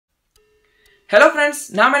Hello friends,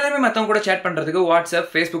 நாம எல்லாமே மத்தவங்க கூட chat பண்றதுக்கு WhatsApp,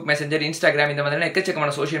 Facebook Messenger, Instagram இந்த மாதிரியான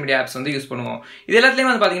எக்கச்சக்கமான சோஷியல் மீடியா ஆப்ஸ் வந்து யூஸ் பண்ணுவோம். இது எல்லாத்துலயும்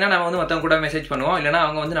வந்து பாத்தீங்கன்னா நாம வந்து மத்தவங்க கூட மெசேஜ் பண்ணுவோம் இல்லனா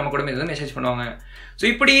அவங்க வந்து நம்ம கூட மெசேஜ் பண்ணுவாங்க. சோ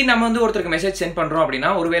இப்படி நம்ம வந்து ஒருத்தருக்கு மெசேஜ் சென்ட் பண்றோம்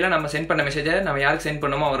அப்படினா ஒருவேளை நம்ம சென்ட் பண்ண மெசேஜை நம்ம யாருக்கு சென்ட்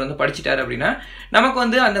பண்ணோமோ அவர் வந்து படிச்சிட்டாரு அப்படினா நமக்கு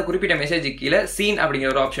வந்து அந்த குறிப்பிட்ட மெசேஜுக்கு கீழ சீன்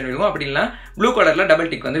அப்படிங்கிற ஒரு ஆப்ஷன் விழுகும். அப்படி இல்லனா ப்ளூ கலர்ல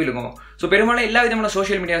டபுள் டிக் வந்து விழுகும். சோ பெரும்பாலும் எல்லா விதமான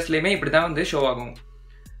சோஷியல் மீடியாஸ்லயுமே இப்படி தான் வந்து ஷோ ஆகும்.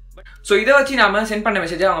 So இத வச்சு நாம சென்ட் பண்ண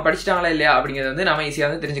மெசேஜ் அவங்க படிச்சிட்டாங்களா இல்லையா அப்படிங்கறது வந்து நாம ஈஸியா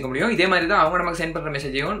வந்து தெரிஞ்சுக்க முடியும். இதே மாதிரி தான் அவங்க நமக்கு சென்ட் பண்ற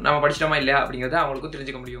மெசேஜையும் நாம படிச்சிட்டோமா இல்லையா அப்படிங்கறத அவங்களுக்கு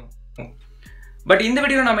தெரிஞ்சுக்க முடியும். பட் இந்த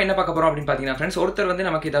வீடியோல நாம என்ன பார்க்க போறோம் அப்படினு பாத்தீங்கன்னா फ्रेंड्स ஒருத்தர் வந்து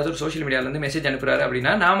நமக்கு ஏதாவது ஒரு சோஷியல் மீடியால இருந்து மெசேஜ் அனுப்புறாரு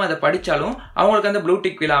அப்படினா நாம அத படிச்சாலும் அவங்களுக்கு அந்த ப்ளூ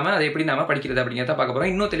டிக் விழாம அதை எப்படி நாம படிக்கிறது அப்படிங்கறத பார்க்க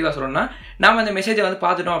போறோம். இன்னும் தெளிவா சொல்லணும்னா நாம அந்த மெசேஜை வந்து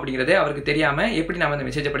பார்த்துட்டோம் அப்படிங்கறதே அவருக்கு தெரியாம எப்படி நாம அந்த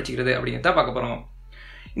மெசேஜை படிக்கிறது அப்படிங்கறத பார்க்க போறோம்.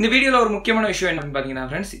 இந்த வீடியோல ஒரு முக்கியமான விஷயம் என்னன்னு பாத்தீங்கன்னா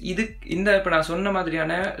फ्रेंड्स இப்ப நான் சொன்ன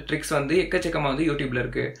மாதிரியான ட்ரிக்ஸ் வந்து எக்கச்சக்கமா வந்து யூடியூப்ல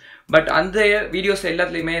இருக்கு. பட் அந்த வீடியோஸ்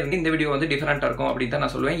எல்லாத்துலயுமே இந்த வீடியோ வந்து டிஃபரெண்டா இருக்கும் அப்படின்னு தான்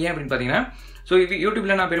நான் சொல்லுவேன். ஏன் அப்படின்னு பாத்தீங்கன்னா சோ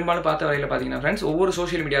யூடியூப்ல நான் பெரும்பாலும் பார்த்த வரையில பாத்தீங்கன்னா फ्रेंड्स ஒவ்வொரு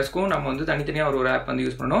சோஷியல் மீடியாஸ்க்கும் நம்ம வந்து தனித்தனியா ஒரு ஆப் வந்து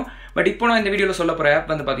யூஸ் பண்ணணும். பட் இப்போ நான் இந்த வீடியோல சொல்ல போற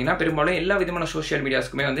ஆப் வந்து பாத்தீங்கன்னா பெரும்பாலும் எல்லா விதமான சோஷியல்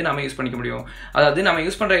மீடியாஸ்க்குமே வந்து நம்ம யூஸ் பண்ணிக்க முடியும். அதாவது நம்ம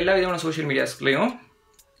யூஸ் பண்ற எல்லா விதமான சோஷியல் மீடியாஸ்லயும்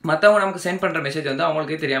மத்தவங்க நமக்கு சென்ட் பண்ற மெசேஜ் வந்து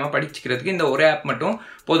அவங்களுக்கே தெரியாம படிச்சுக்கிறதுக்கு இந்த ஒரு ஆப் மட்டும்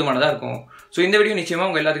போதுமானதா இருக்கும். சோ இந்த வீடியோ நிச்சயமா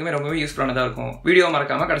உங்க எல்லாத்துக்குமே ரொம்பவே யூஸ்ஃபுல்லானதா இருக்கும். வீடியோ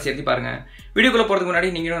மறக்காம கடைசி வரைக்கும் பாருங்க. வீடியோக்குள்ள போறதுக்கு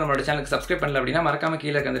முன்னாடி நீங்க நம்மளோட சேனலுக்கு சப்ஸ்கிரைப் பண்ணல அப்படினா மறக்காம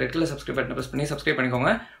கீழ இருக்க அந்த ரெட் கலர் சப்ஸ்கிரைப் பட்டனை பிரஸ் பண்ணி சப்ஸ்கிரைப்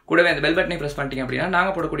பண்ணிக்கோங்க. கூடவே அந்த பெல் பட்டனை பிரஸ் பண்ணிட்டீங்க அப்படினா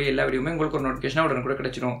நாங்க போடக்கூடிய எல்லா வீடியோமே உங்களுக்கு ஒரு நோட்டிஃபிகேஷனா உடனே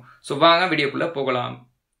கிடைச்சிடும். சோ வாங்க வீடியோக்குள்ள போகலாம்.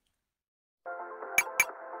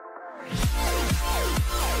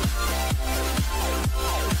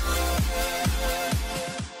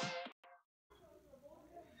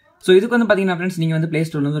 So இதுக்கு வந்து பாத்தீங்கன்னா फ्रेंड्स நீங்க வந்து Play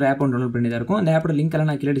Store ல ஒரு ஆப் டவுன்லோட் பண்ணியதா இருக்கும். அந்த ஆப்போட லிங்க் எல்லாம்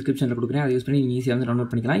நான் கீழ டிஸ்கிரிப்ஷன்ல கொடுக்கிறேன். அதை யூஸ் பண்ணி நீங்க ஈஸியா வந்து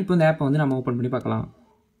டவுன்லோட் பண்ணிக்கலாம். இப்போ இந்த ஆப்பை வந்து நம்ம ஓபன் பண்ணி பார்க்கலாம்.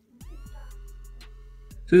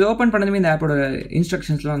 சோ இது ஓபன் பண்ணதுமே இந்த ஆப்போட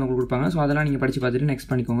இன்ஸ்ட்ரக்ஷன்ஸ்லாம் உங்களுக்கு கொடுப்பாங்க. சோ அதெல்லாம் நீங்க படிச்சு பார்த்துட்டு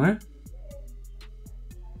நெக்ஸ்ட் பண்ணிக்கோங்க.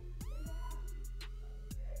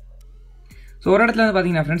 சோ ஒரு இடத்துல வந்து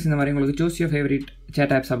பாத்தீங்கன்னா फ्रेंड्स இந்த மாதிரி உங்களுக்கு choose your favorite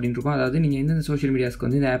chat apps அப்படினு இருக்கும். அதாவது நீங்க எந்த சோஷியல் மீடியாஸ்க்கு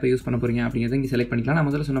வந்து இந்த ஆப்பை யூஸ் பண்ண போறீங்க அப்படிங்கறத இங்க செலக்ட் பண்ணிக்கலாம். நான்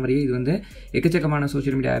முதல்ல சொன்ன மாதிரியே இது வந்து எக்கச்சக்கமான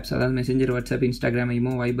சோஷியல் மீடியா ஆப்ஸ் அதாவது messenger, WhatsApp, Instagram,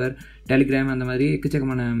 IMO, wiper, Telegram அந்த மாதிரி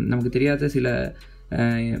எக்கச்சக்கமான நமக்கு தெரியாத சில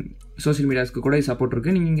சோஷியல் மீடியாஸ்க்கு கூட சப்போர்ட்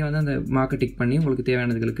இருக்கு. நீங்க இங்க வந்து அந்த மார்க்கை டிக் பண்ணி உங்களுக்கு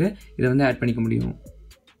தேவையானதுகளுக்கு இதை வந்து ஆட் பண்ணிக்க முடியும்.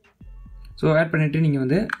 ஸோ ஆட் பண்ணிவிட்டு நீங்கள்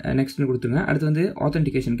வந்து நெக்ஸ்ட்னு கொடுத்துருங்க. அடுத்து வந்து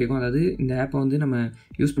ஆத்தென்டிகேஷன் கேட்கும். அதாவது இந்த ஆப்பை வந்து நம்ம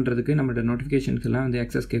யூஸ் பண்ணுறதுக்கு நம்மளோட நோட்டிஃபிகேஷன்ஸ்லாம் வந்து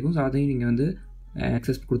ஆக்சஸ் கேட்கும். ஸோ அதையும் நீங்கள் வந்து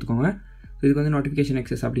ஆக்சஸ் கொடுத்துக்கோங்க. ஸோ இதுக்கு வந்து நோட்டிஃபிகேஷன்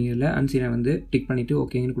ஆக்சஸ் அப்படிங்கிறதுல அன்சீனை வந்து டிக் பண்ணிவிட்டு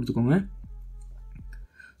ஓகேன்னு கொடுத்துக்கோங்க.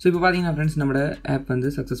 ஸோ இப்போ பார்த்தீங்கன்னா ஃப்ரெண்ட்ஸ் நம்மளோட ஆப்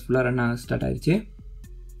வந்து சக்ஸஸ்ஃபுல்லாக ரன் ஆக ஸ்டார்ட் ஆயிடுச்சு.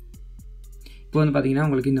 இப்போ வந்து பார்த்தீங்கன்னா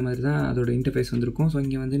உங்களுக்கு இந்த மாதிரி தான் அதோட இன்டர்ஃபேஸ் வந்துருக்கும். ஸோ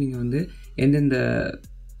இங்கே வந்து நீங்கள் வந்து எந்தெந்த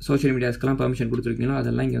சோஷியல் மீடியாஸ்க்கெல்லாம் பர்மிஷன் கொடுத்துருக்கீங்களோ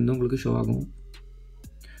அதெல்லாம் இங்கே வந்து உங்களுக்கு ஷோ ஆகும்.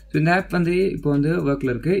 ஸோ இந்த ஆப் வந்து இப்போ வந்து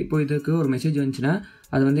ஒர்க்கில் இருக்குது. இப்போ இதுக்கு ஒரு மெசேஜ் வந்துச்சுன்னா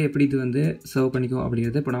அது வந்து எப்படி இது வந்து சர்வ் பண்ணிக்கும்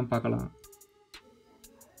அப்படிங்கிறத இப்போ நான் பார்க்கலாம்.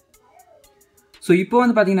 ஸோ இப்போ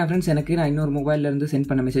வந்து பார்த்தீங்கன்னா ஃப்ரெண்ட்ஸ் எனக்கு நான் இன்னொரு மொபைல்லேருந்து சென்ட்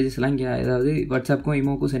பண்ண மெசேஜஸ்லாம் இங்கே அதாவது வாட்ஸ்அப்புக்கும்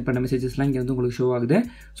IMOக்கும் சென்ட் பண்ண மெசேஜஸ்லாம் இங்கே வந்து உங்களுக்கு ஷோ ஆகுது.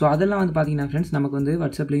 ஸோ அதெல்லாம் வந்து பார்த்தீங்கன்னா ஃப்ரெண்ட்ஸ் நமக்கு வந்து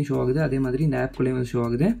வாட்ஸ்அப்லேயும் ஷோ ஆகுது. அதே மாதிரி இந்த ஆப்குள்ளேயும் வந்து ஷோ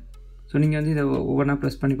ஆகுது. ஸோ நீங்கள் வந்து இதை ஒவ்வொன்றா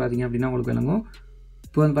ப்ரெஸ் பண்ணி பார்த்தீங்க அப்படின்னா உங்களுக்கு விளங்கும்.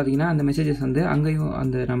 இப்போ வந்து பார்த்தீங்கன்னா அந்த மெசேஜஸ் வந்து அங்கேயும்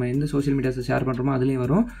அந்த நம்ம எந்த சோஷியல் மீடியாஸை ஷேர் பண்ணுறோமோ அதுலேயும்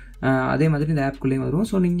வரும். அதே மாதிரி இந்த ஆப்குள்ளேயும் வரும்.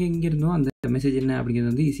 ஸோ நீங்கள் இங்கேருந்தும் அந்த மெசேஜ் என்ன அப்படிங்கிறது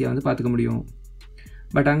வந்து ஈஸியாக வந்து பார்த்துக்க முடியும்.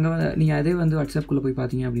 பட் அங்கே நீங்கள் அதே வந்து வாட்ஸ்அப்புக்குள்ளே போய்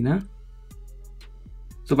பார்த்தீங்க அப்படின்னா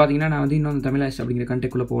ஸோ பார்த்தீங்கன்னா நான் வந்து இன்னும் தமிழ் அப்படிங்கிற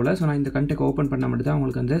கண்டெக்ட்குள்ளே போகல. ஸோ நான் இந்த கண்டெக்ட் ஓப்பன் பண்ணால் மட்டும் தான்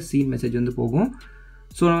உங்களுக்கு அந்த சீன் மெசேஜ் வந்து போகும்.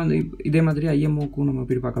 ஸோ நான் வந்து இதே மாதிரி IMOக்கும் நம்ம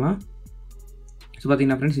போய் பார்க்கலாம். ஸோ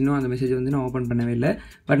பார்த்தீங்கன்னா ஃப்ரெண்ட்ஸ் இன்னும் அந்த மெசேஜ் வந்து நான் ஓப்பன் பண்ணவே இல்லை.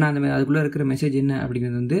 பட் நான் அந்த அதுக்குள்ளே இருக்கிற மெசேஜ் என்ன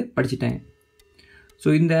அப்படிங்கிறது வந்து படிச்சுட்டேன். ஸோ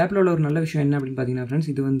இந்த ஆப்பில் உள்ள ஒரு நல்ல விஷயம் என்ன அப்படின்னு பார்த்தீங்கன்னா ஃப்ரெண்ட்ஸ்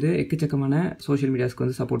இது வந்து எக்கச்சக்கமான சோஷியல் மீடியாஸ்க்கு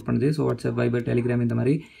வந்து சப்போர்ட் பண்ணுது. ஸோ வாட்ஸ்அப், வைபர், டெலிகிராம் இந்த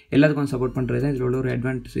மாதிரி எல்லாத்துக்கும் வந்து சப்போர்ட் பண்ணுறது தான் இதில் உள்ள ஒரு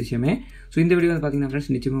அட்வான்டேஜ் விஷயமே. ஸோ இந்த வீடியோ வந்து பார்த்தீங்கன்னா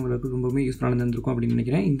ஃப்ரெண்ட்ஸ் நிச்சயமாக உங்களுக்கு ரொம்பவே யூஸ்ஃபுல்லாக இருந்திருக்கும் அப்படின்னு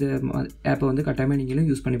நினைக்கிறேன். இந்த ஆப்பை வந்து கட்டாயமாக நீங்களும்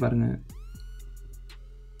யூஸ் பண்ணி பாருங்கள்.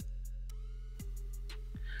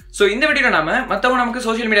 சோ இந்த வீடியோல நாம மத்தவங்க நமக்கு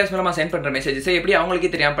சோஷியல் மீடியாஸ் மூலமா சென்ட் பண்ற மெசேஜஸ் எப்படி அவங்களுக்கே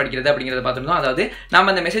தெரியாம படிக்கிறது அப்படிங்கறத பார்த்துட்டோம். அதாவது நாம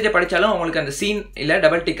அந்த மெசேஜை படிச்சாலும் அவங்களுக்கு அந்த சீன் இல்ல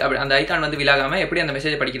டபுள் டிக் அந்த ஐகான் வந்து விலாகாம எப்படி அந்த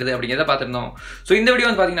மெசேஜை படிக்கிறது அப்படிங்கறத பார்த்துட்டோம். சோ இந்த வீடியோ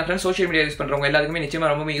வந்து பாத்தீங்கன்னா ஃப்ரெண்ட்ஸ் சோஷியல் மீடியா யூஸ் பண்றவங்க எல்லாருக்குமே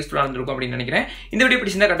நிச்சயமா ரொம்ப யூஸ்ஃபுல்லா இருந்திருக்கும் அப்படின்னு நினைக்கிறேன். இந்த வீடியோ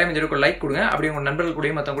பிடிச்சிருந்தா கட்டாயம் இந்த வீடியோக்கு லைக் கொடுங்க. அப்படியே உங்க நண்பர்கள்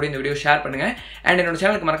கூட மத்தவங்க கூட இந்த வீடியோ ஷேர் பண்ணுங்க. அண்ட் என்னோட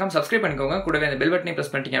சேனலுக்கு மறக்காம சப்ஸ்கிரைப் பண்ணிக்கோங்க. கூடவே அந்த பெல் பட்டனை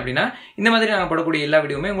பிரஸ் பண்ணிட்டீங்க அப்படின்னா இந்த மாதிரி நாங்க போடக்கூடிய எல்லா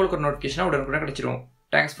வீடியோமே உங்களுக்கு ஒரு நோட்டிஃபிகேஷனா உடனுக்குடன் கிடைச்சிரும்.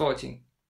 தேங்க்ஸ் ஃபார் வாட்சிங்.